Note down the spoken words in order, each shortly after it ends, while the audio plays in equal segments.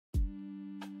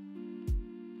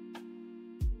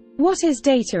What is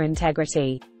data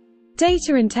integrity?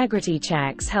 Data integrity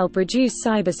checks help reduce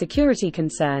cybersecurity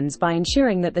concerns by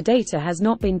ensuring that the data has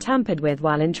not been tampered with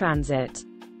while in transit.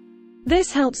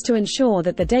 This helps to ensure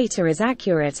that the data is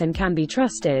accurate and can be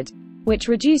trusted, which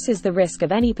reduces the risk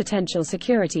of any potential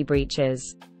security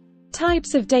breaches.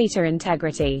 Types of data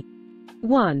integrity.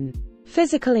 1.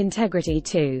 Physical integrity.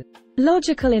 2.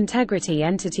 Logical integrity,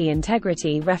 entity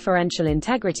integrity, referential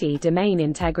integrity, domain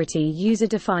integrity,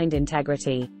 user-defined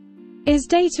integrity. Is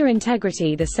data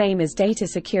integrity the same as data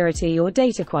security or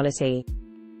data quality?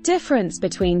 Difference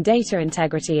between data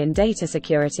integrity and data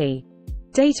security.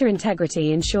 Data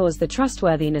integrity ensures the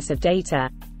trustworthiness of data,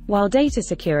 while data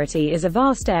security is a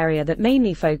vast area that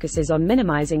mainly focuses on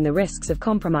minimizing the risks of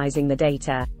compromising the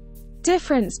data.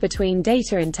 Difference between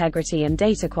data integrity and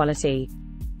data quality.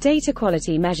 Data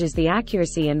quality measures the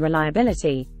accuracy and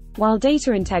reliability, while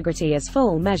data integrity as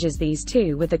full measures these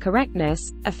two with the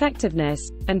correctness, effectiveness,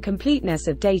 and completeness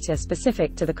of data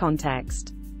specific to the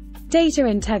context. Data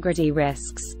integrity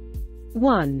risks.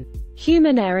 1.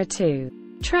 Human error.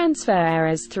 2. Transfer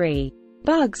errors. 3.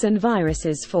 Bugs and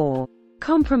viruses. 4.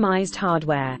 Compromised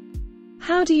hardware.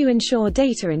 How do you ensure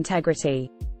data integrity?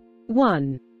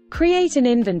 1. Create an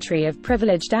inventory of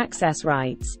privileged access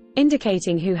rights,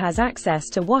 indicating who has access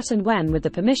to what and when with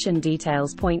the permission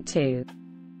details. 2.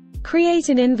 Create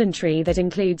an inventory that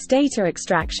includes data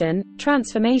extraction,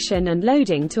 transformation and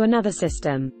loading to another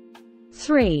system.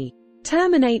 3.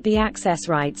 Terminate the access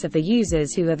rights of the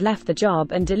users who have left the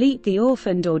job and delete the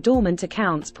orphaned or dormant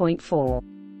accounts. 4.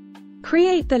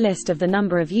 Create the list of the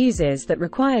number of users that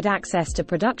required access to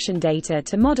production data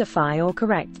to modify or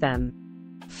correct them.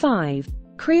 5.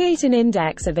 Create an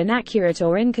index of inaccurate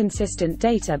or inconsistent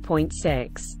data.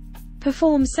 6.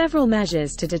 Perform several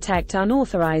measures to detect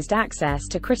unauthorized access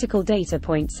to critical data.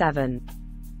 7.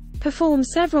 Perform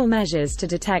several measures to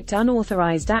detect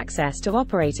unauthorized access to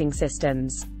operating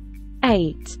systems.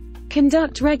 8.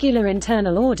 Conduct regular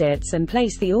internal audits and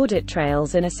place the audit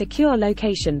trails in a secure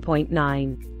location.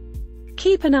 9.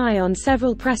 Keep an eye on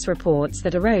several press reports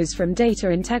that arose from data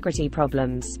integrity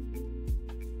problems.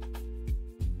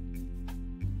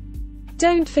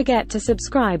 Don't forget to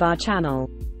subscribe our channel.